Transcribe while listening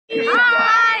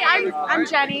Hi, I'm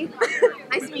Jenny.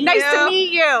 Nice to meet Nice you. to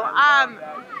meet you.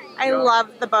 I love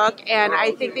the book, and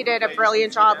I think they did a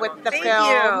brilliant job with the Thank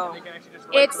film. you.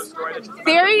 It's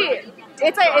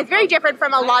very different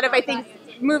from a lot of, I think,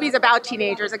 movies about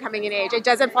teenagers and coming in age. It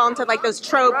doesn't fall into like those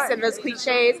tropes and those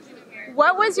cliches.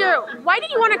 Why did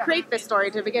you want to create this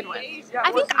story to begin with?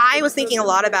 I think I was thinking a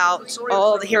lot about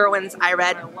all the heroines I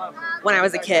read when I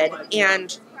was a kid,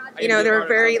 and they were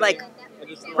very like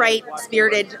bright,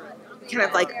 spirited, kind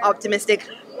of like optimistic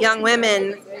young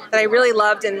women that I really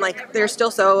loved, and like they're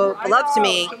still so beloved to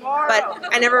me. But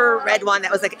I never read one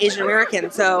that was like Asian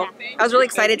American, so I was really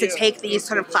excited to take these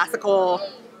kind of classical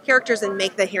characters and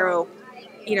make the hero,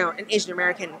 an Asian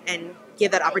American, and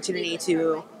give that opportunity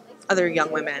to other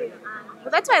young women.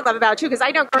 Well, that's what I love about it too, because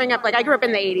I know growing up, like I grew up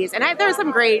in the '80s, and there were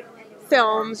some great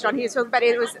films, John Hughes films, but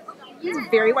it's a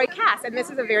very white cast, and this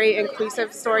is a very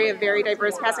inclusive story, a very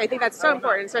diverse cast. I think that's so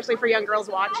important, especially for young girls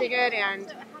watching it,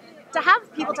 and to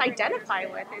have people to identify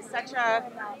with is such a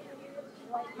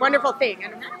wonderful thing.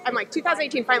 And I'm like,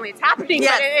 2018, finally it's happening,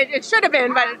 Yes. but it should have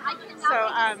been. But so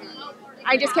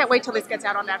I just can't wait till this gets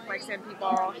out on Netflix and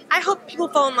people. I hope people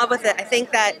fall in love with it. I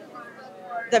think that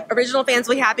the original fans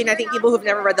will be happy, and I think people who've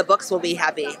never read the books will be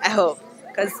happy. I hope,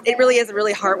 because it really is a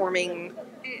really heartwarming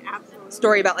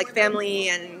story about like family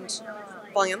and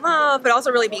falling in love, but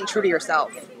also really being true to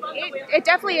yourself. It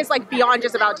definitely is like beyond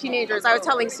just about teenagers. I was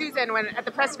telling Susan at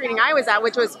the press screening I was at,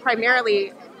 which was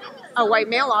primarily a white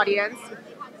male audience,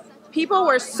 people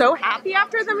were so happy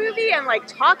after the movie and like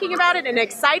talking about it and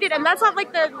excited, and that's not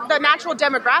like the natural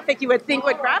demographic you would think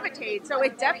would gravitate. So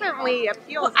it definitely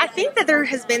appeals. Well, I think that there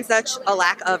has been such a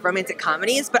lack of romantic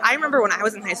comedies, but I remember when I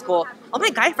was in high school, all my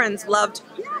guy friends loved,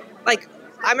 like,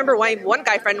 I remember one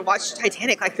guy friend watched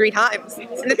Titanic like 3 times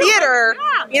in the theater,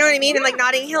 you know what I mean, and like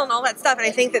Notting Hill and all that stuff, and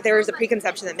I think that there's a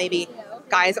preconception that maybe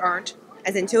guys aren't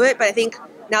as into it, but I think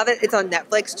now that it's on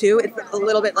Netflix too, it's a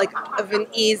little bit like of an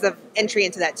ease of entry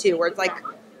into that too, where it's like,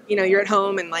 you're at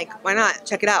home and like, why not?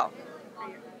 Check it out.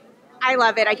 I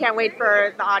love it. I can't wait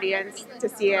for the audience to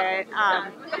see it,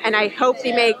 and I hope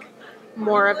they make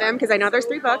more of them, because I know there's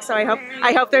 3 books, so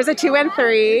I hope there's a 2 and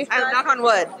 3. I knock on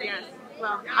wood. Yes.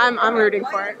 Well, I'm rooting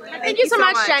for it. Thank you so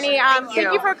much, Jenny. Thank you.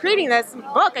 Thank you for creating this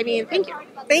book. I mean, thank you.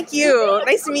 Thank you.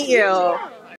 Nice to meet you.